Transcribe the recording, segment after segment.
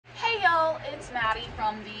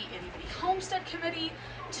from the Itty Bitty Homestead Committee.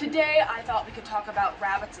 Today I thought we could talk about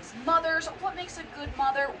rabbits as mothers, what makes a good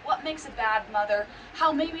mother, what makes a bad mother,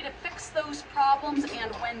 how maybe to fix those problems,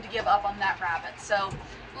 and when to give up on that rabbit. So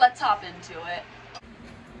let's hop into it.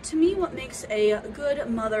 To me, what makes a good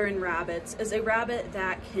mother in rabbits is a rabbit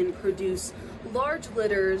that can produce large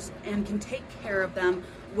litters and can take care of them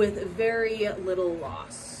with very little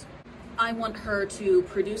loss. I want her to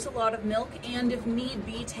produce a lot of milk and, if need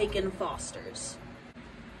be, take in fosters.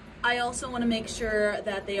 I also want to make sure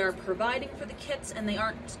that they are providing for the kits and they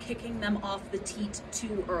aren't kicking them off the teat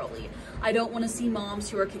too early. I don't want to see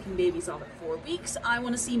moms who are kicking babies off at 4 weeks. I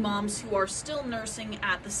want to see moms who are still nursing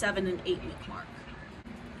at the 7 and 8 week mark.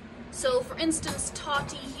 So for instance,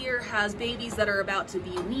 Tati here has babies that are about to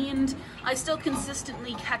be weaned. I still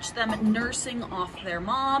consistently catch them nursing off their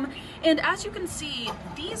mom. And as you can see,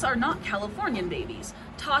 these are not Californian babies.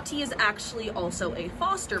 Tati is actually also a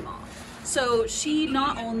foster mom. So she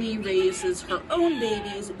not only raises her own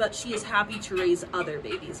babies, but she is happy to raise other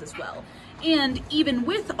babies as well. And even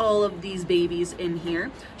with all of these babies in here,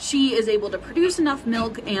 she is able to produce enough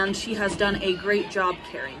milk and she has done a great job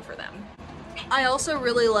caring for them. I also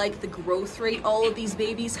really like the growth rate all of these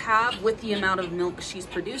babies have with the amount of milk she's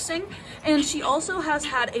producing, and she also has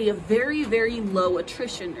had a very, very low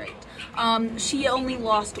attrition rate. She only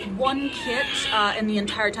lost 1 kit in the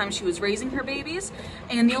entire time she was raising her babies,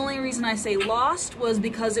 and the only reason I say lost was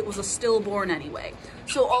because it was a stillborn anyway.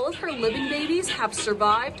 So all of her living babies have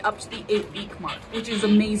survived up to the 8 week mark, which is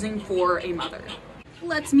amazing for a mother.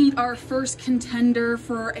 Let's meet our first contender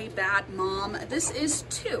for a bad mom. This is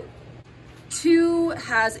 2. 2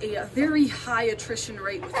 has a very high attrition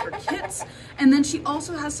rate with her kits, and then she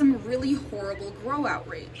also has some really horrible grow out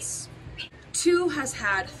rates. 2 has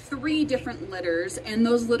had 3 different litters, and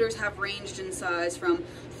those litters have ranged in size from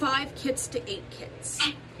 5 kits to 8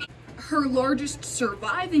 kits. Her largest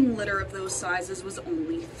surviving litter of those sizes was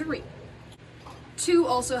only 3. 2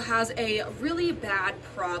 also has a really bad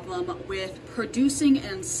problem with producing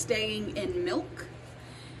and staying in milk.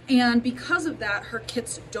 And because of that, her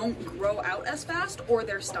kits don't grow out as fast or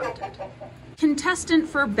they're stunted. Contestant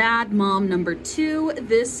for bad mom number 2,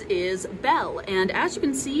 this is Belle. And as you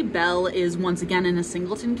can see, Belle is once again in a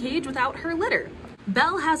singleton cage without her litter.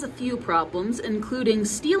 Belle has a few problems, including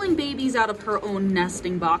stealing babies out of her own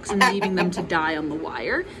nesting box and leaving them to die on the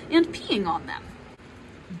wire, and peeing on them.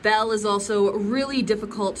 Belle is also really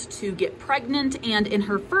difficult to get pregnant, and in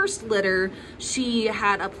her first litter, she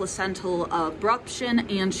had a placental abruption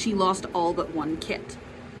and she lost all but 1 kit.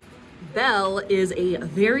 Belle is a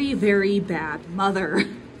very, very bad mother.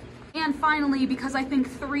 And finally, because I think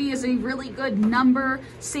 3 is a really good number,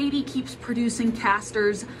 Sadie keeps producing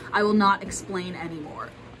casters. I will not explain anymore.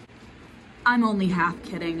 I'm only half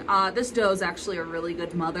kidding. This doe is actually a really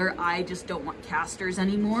good mother. I just don't want casters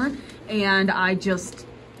anymore, and I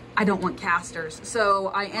don't want casters.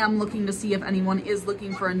 So I am looking to see if anyone is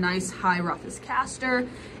looking for a nice high rufous caster.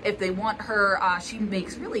 If they want her, she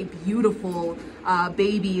makes really beautiful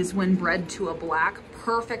babies when bred to a black.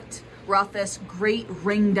 Perfect rufous, great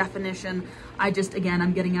ring definition. Again,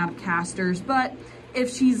 I'm getting out of casters, but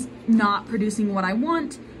if she's not producing what I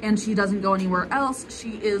want and she doesn't go anywhere else,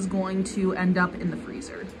 she is going to end up in the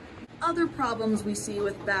freezer. Other problems we see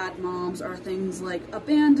with bad moms are things like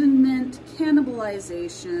abandonment,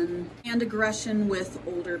 cannibalization, and aggression with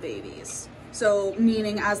older babies. So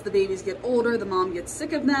meaning as the babies get older, the mom gets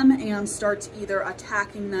sick of them and starts either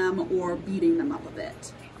attacking them or beating them up a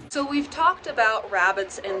bit. So we've talked about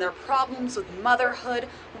rabbits and their problems with motherhood.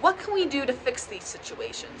 What can we do to fix these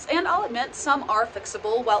situations? And I'll admit, some are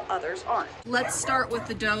fixable while others aren't. Let's start with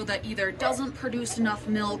the doe that either doesn't produce enough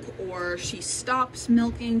milk, or she stops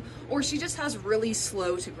milking, or she just has really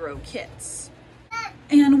slow to grow kits.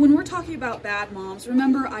 And when we're talking about bad moms,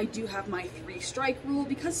 remember I do have my 3-strike rule,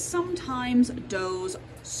 because sometimes does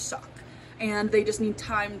suck and they just need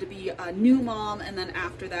time to be a new mom, and then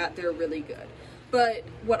after that they're really good. But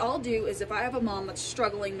what I'll do is if I have a mom that's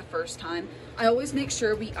struggling the first time, I always make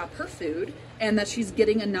sure we up her food and that she's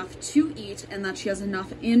getting enough to eat and that she has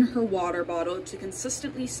enough in her water bottle to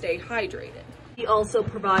consistently stay hydrated. We also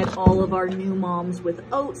provide all of our new moms with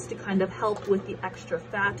oats to kind of help with the extra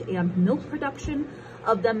fat and milk production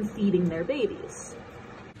of them feeding their babies.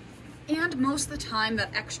 And most of the time,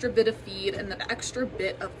 that extra bit of feed and that extra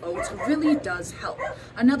bit of oats really does help.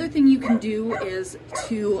 Another thing you can do is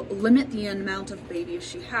to limit the amount of babies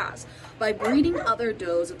she has. By breeding other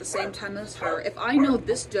does at the same time as her, if I know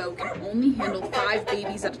this doe can only handle 5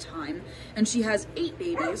 babies at a time and she has 8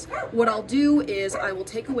 babies, what I'll do is I will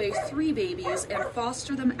take away 3 babies and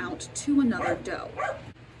foster them out to another doe.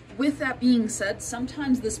 With that being said,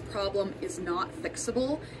 sometimes this problem is not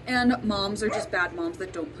fixable and moms are just bad moms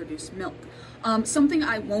that don't produce milk. Something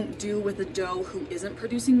I won't do with a doe who isn't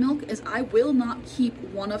producing milk is I will not keep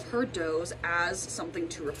one of her does as something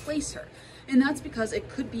to replace her. And that's because it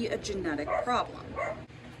could be a genetic problem.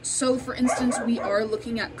 So for instance, we are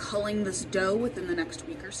looking at culling this doe within the next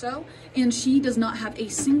week or so, and she does not have a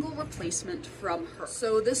single replacement from her.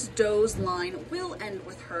 So this doe's line will end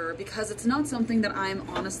with her because it's not something that I'm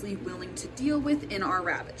honestly willing to deal with in our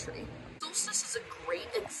rabbitry. Solstice is a great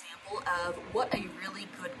example of what a really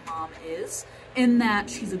good mom is, in that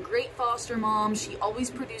she's a great foster mom, she always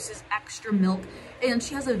produces extra milk, and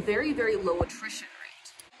she has a very, very low attrition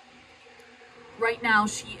rate. Right now,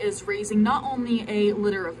 she is raising not only a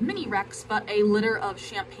litter of mini Rex, but a litter of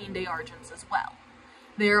Champagne des Argents as well.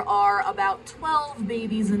 There are about 12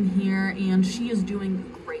 babies in here, and she is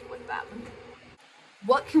doing great with them.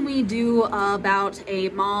 What can we do about a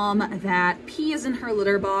mom that pees in her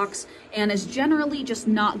litter box and is generally just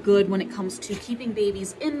not good when it comes to keeping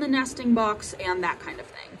babies in the nesting box and that kind of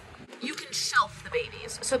thing? You can shelf the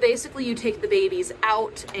babies. So basically you take the babies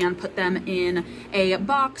out and put them in a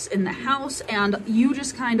box in the house, and you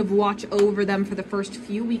just kind of watch over them for the first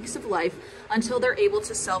few weeks of life until they're able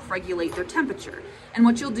to self-regulate their temperature. And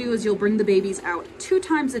what you'll do is you'll bring the babies out 2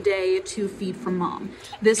 times a day to feed from mom.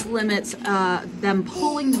 This limits them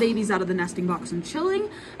pulling the babies out of the nesting box and chilling,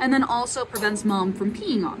 and then also prevents mom from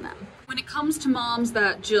peeing on them. When it comes to moms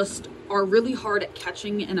that just are really hard at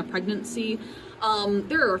catching in a pregnancy,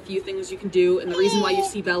 there are a few things you can do, and the reason why you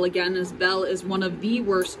see Belle again is Belle is one of the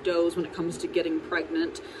worst does when it comes to getting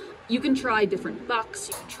pregnant. You can try different bucks,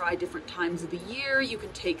 you can try different times of the year, you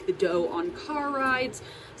can take the doe on car rides.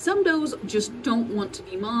 Some does just don't want to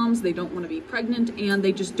be moms, they don't want to be pregnant, and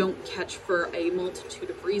they just don't catch for a multitude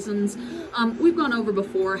of reasons. We've gone over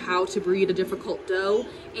before how to breed a difficult doe,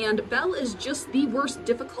 and Belle is just the worst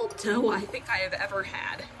difficult doe I think I have ever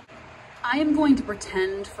had. I am going to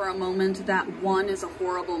pretend for a moment that one is a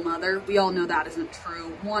horrible mother. We all know that isn't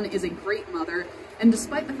true. One is a great mother, and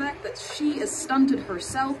despite the fact that she is stunted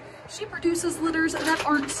herself, she produces litters that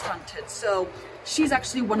aren't stunted. So she's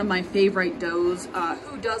actually one of my favorite does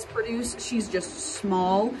who does produce. She's just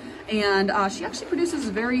small, and she actually produces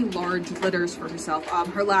very large litters for herself.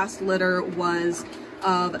 Her last litter was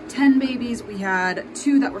of 10 babies. We had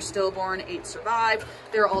 2 that were stillborn, 8 survived.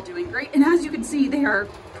 They're all doing great, and as you can see, they are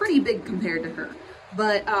pretty big compared to her.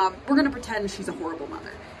 But we're gonna pretend she's a horrible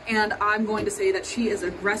mother. And I'm going to say that she is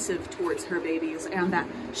aggressive towards her babies and that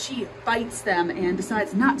she bites them and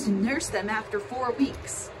decides not to nurse them after 4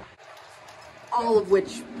 weeks. All of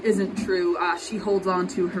which isn't true. She holds on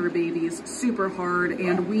to her babies super hard,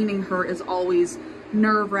 and weaning her is always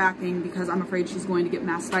nerve-wracking because I'm afraid she's going to get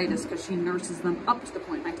mastitis because she nurses them up to the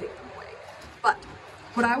point I take them away. But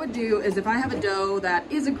what I would do is if I have a doe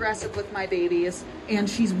that is aggressive with my babies and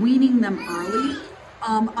she's weaning them early,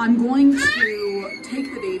 I'm going to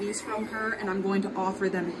take the babies from her and I'm going to offer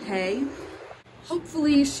them hay.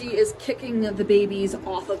 Hopefully she is kicking the babies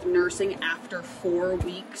off of nursing after 4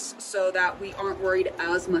 weeks so that we aren't worried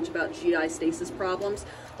as much about GI stasis problems.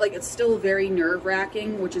 Like, it's still very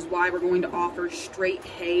nerve-wracking, which is why we're going to offer straight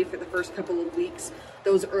hay for the first couple of weeks.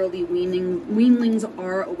 Those early weanlings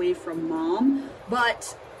are away from mom,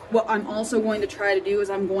 but what I'm also going to try to do is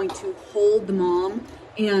I'm going to hold the mom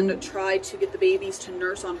and try to get the babies to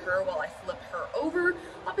nurse on her while I flip her over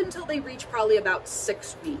up until they reach probably about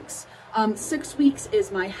 6 weeks. 6 weeks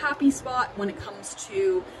is my happy spot when it comes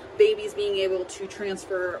to babies being able to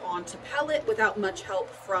transfer onto pellet without much help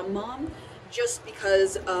from mom, just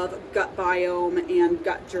because of gut biome and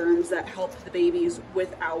gut germs that help the babies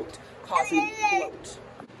without causing bloat.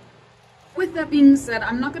 With that being said,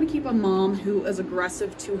 I'm not going to keep a mom who is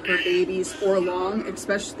aggressive to her babies for long,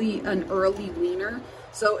 especially an early weaner.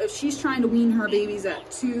 So if she's trying to wean her babies at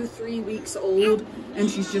 2-3 weeks old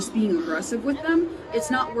and she's just being aggressive with them,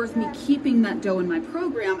 it's not worth me keeping that doe in my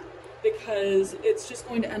program because it's just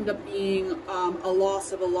going to end up being a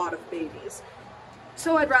loss of a lot of babies.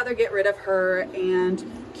 So I'd rather get rid of her and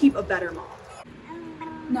keep a better mom.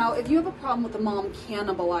 Now, if you have a problem with a mom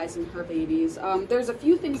cannibalizing her babies, there's a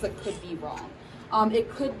few things that could be wrong. It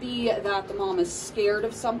could be that the mom is scared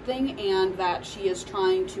of something and that she is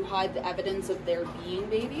trying to hide the evidence of there being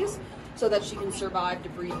babies so that she can survive to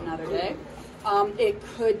breed another day. It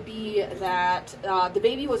could be that the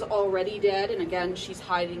baby was already dead and again she's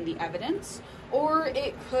hiding the evidence, or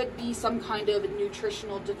it could be some kind of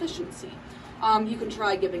nutritional deficiency. You can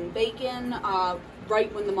try giving bacon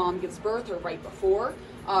right when the mom gives birth or right before.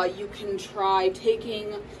 You can try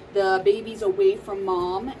taking the babies away from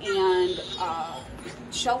mom and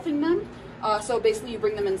shelving them. So basically you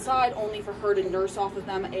bring them inside only for her to nurse off of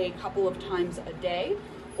them a couple of times a day.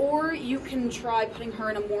 Or you can try putting her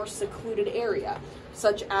in a more secluded area,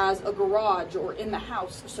 such as a garage or in the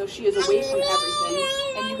house, so she is away from everything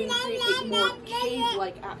and you can create a more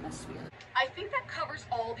cave-like atmosphere. I think that covers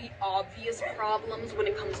all the obvious problems when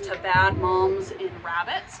it comes to bad moms and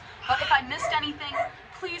rabbits, but if I missed anything,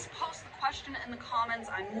 please post the question in the comments.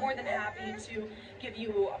 I'm more than happy to give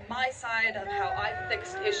you my side of how I've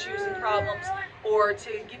fixed issues and problems, or to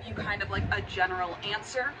give you kind of like a general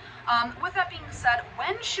answer. With that being said,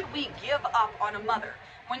 when should we give up on a mother?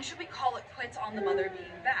 When should we call it quits on the mother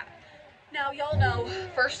being bad? Now, y'all know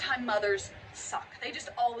first-time mothers suck. They just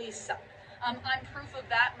always suck. I'm proof of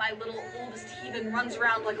that. My little oldest heathen runs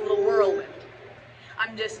around like a little whirlwind.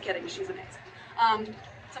 I'm just kidding, she's amazing.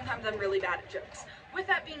 Sometimes I'm really bad at jokes. With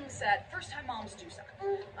that being said, first-time moms do suck.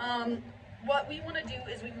 What we want to do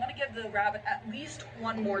is we want to give the rabbit at least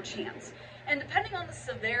one more chance. And depending on the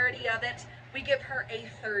severity of it, we give her a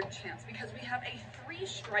third chance because we have a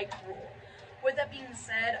 3-strike rule. With that being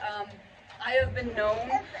said, I have been known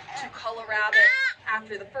to cull a rabbit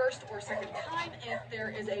after the first or second time if there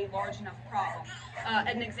is a large enough problem.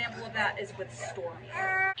 An example of that is with Stormy.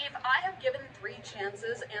 If I have given 3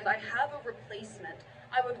 chances and I have a replacement,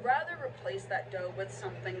 I would rather replace that doe with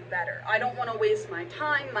something better. I don't want to waste my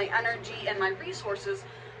time, my energy, and my resources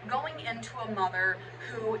going into a mother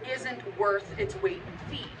who isn't worth its weight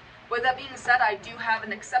in feed. With that being said, I do have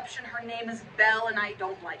an exception. Her name is Belle, and I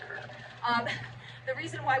don't like her. The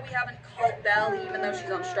reason why we haven't called Belle, even though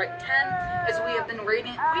she's on strike 10, is we have been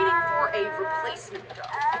waiting for a replacement doe.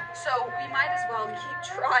 So we might as well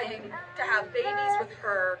keep trying to have babies with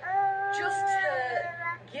her just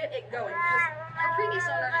to get it going. Because her previous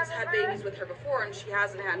owner has had babies with her before and she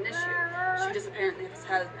hasn't had an issue. She just apparently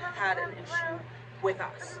has had an issue with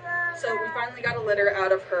us. So we finally got a litter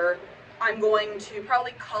out of her. I'm going to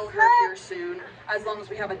probably cull her here soon, as long as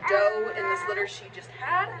we have a doe in this litter she just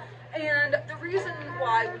had. And the reason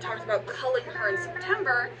why we talked about culling her in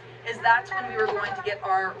September is that's when we were going to get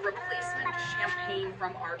our replacement champagne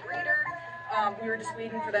from our breeder. We were just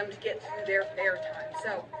waiting for them to get through their fair time.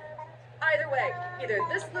 So either way, either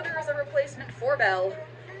this litter is a replacement for Belle,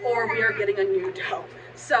 or we are getting a new doe.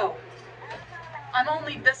 So I'm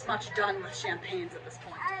only this much done with champagnes at this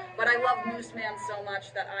point. But I love Moose Man so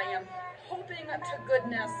much that I am hoping to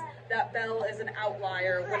goodness that Belle is an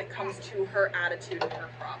outlier when it comes to her attitude and her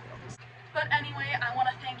problems. But anyway, I want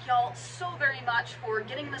to thank y'all so very much for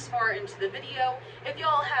getting this far into the video. If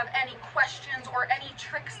y'all have any questions or any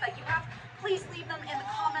tricks that you have, please leave them in the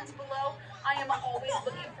comments below. I am always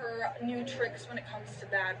looking for new tricks when it comes to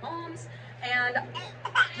bad moms. And,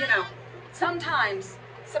 you know, sometimes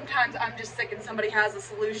I'm just sick and somebody has a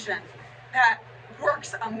solution that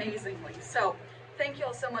works amazingly. So thank you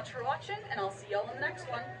all so much for watching, and I'll see y'all in the next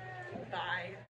one. Bye.